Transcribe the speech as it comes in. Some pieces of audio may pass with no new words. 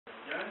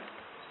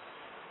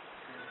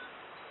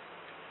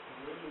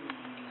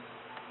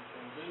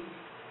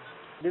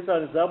This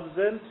one is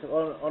absent.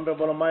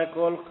 Honorable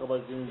Michael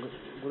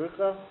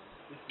Kabaziguruka.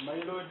 My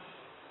Lord,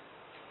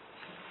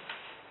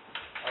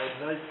 I would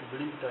like to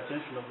bring the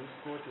attention of this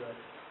court that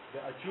the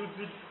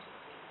accused,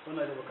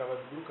 Honorable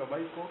Kabaziguruka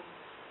Michael,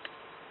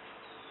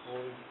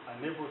 was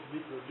unable to be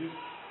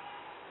produced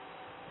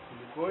in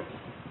the court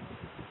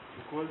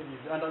because he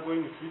is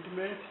undergoing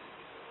treatment,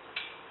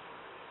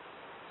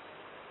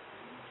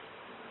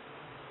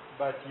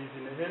 but he is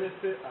in a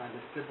healthy and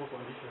stable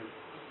condition.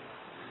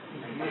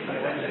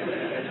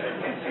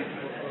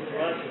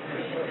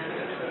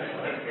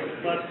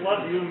 But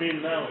what do you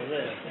mean now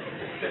there?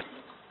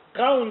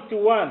 Count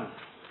 1.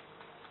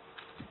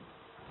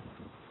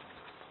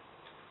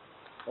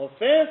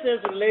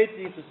 Offenses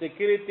relating to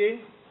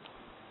security.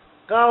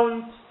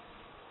 Count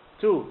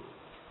 2.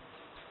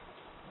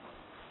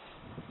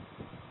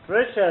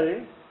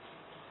 Treachery.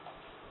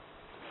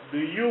 Do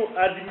you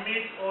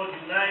admit or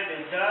deny the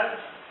charge?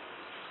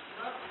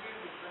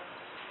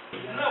 It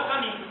is now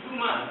coming to 2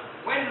 months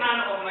when none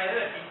of my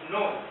relatives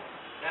know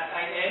that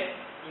I am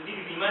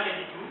indeed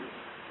remanded to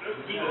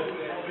give a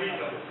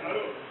prison.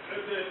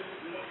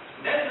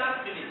 Then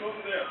lastly,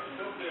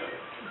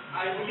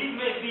 I believe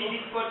maybe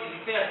this court is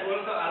fair to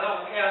also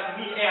allow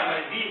me air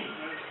my view.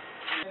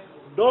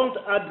 Don't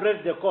address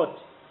the court.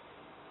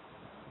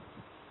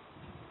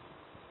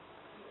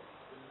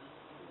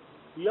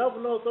 You have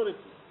no authority.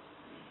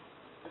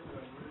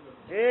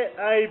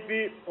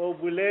 AIP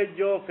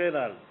Obulejo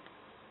Penal.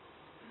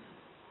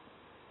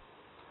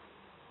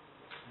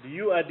 Do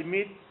you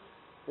admit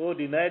or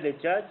deny the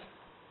charge?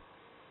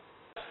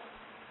 I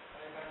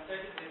can tell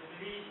you the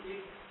belief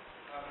if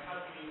I'm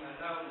happy and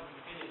allowed to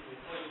finish the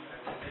point I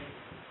can tell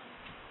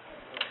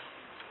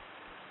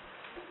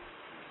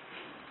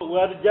you. We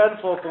are adjourned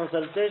for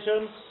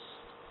consultations.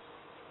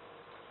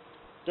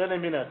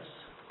 10 minutes.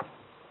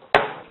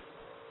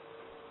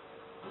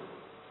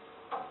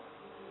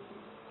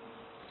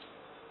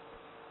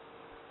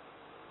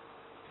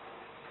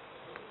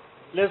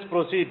 Let's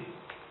proceed.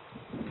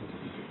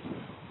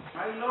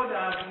 My Lord, I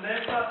have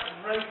never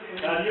raised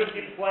any... Can you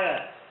keep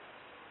quiet?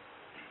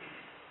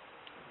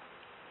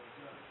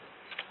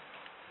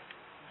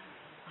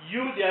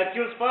 You, the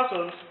accused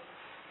persons,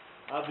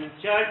 have been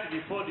charged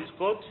before this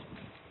court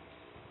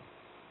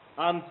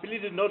and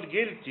pleaded not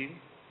guilty.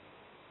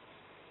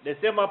 The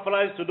same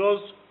applies to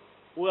those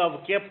who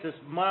have kept his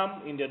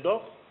mom in the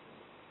dock.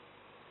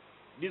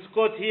 This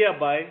court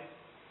hereby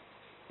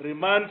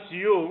remands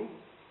you,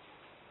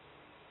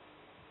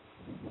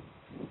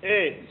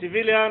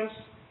 civilians,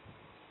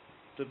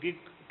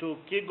 to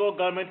Kigo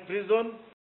Government Prison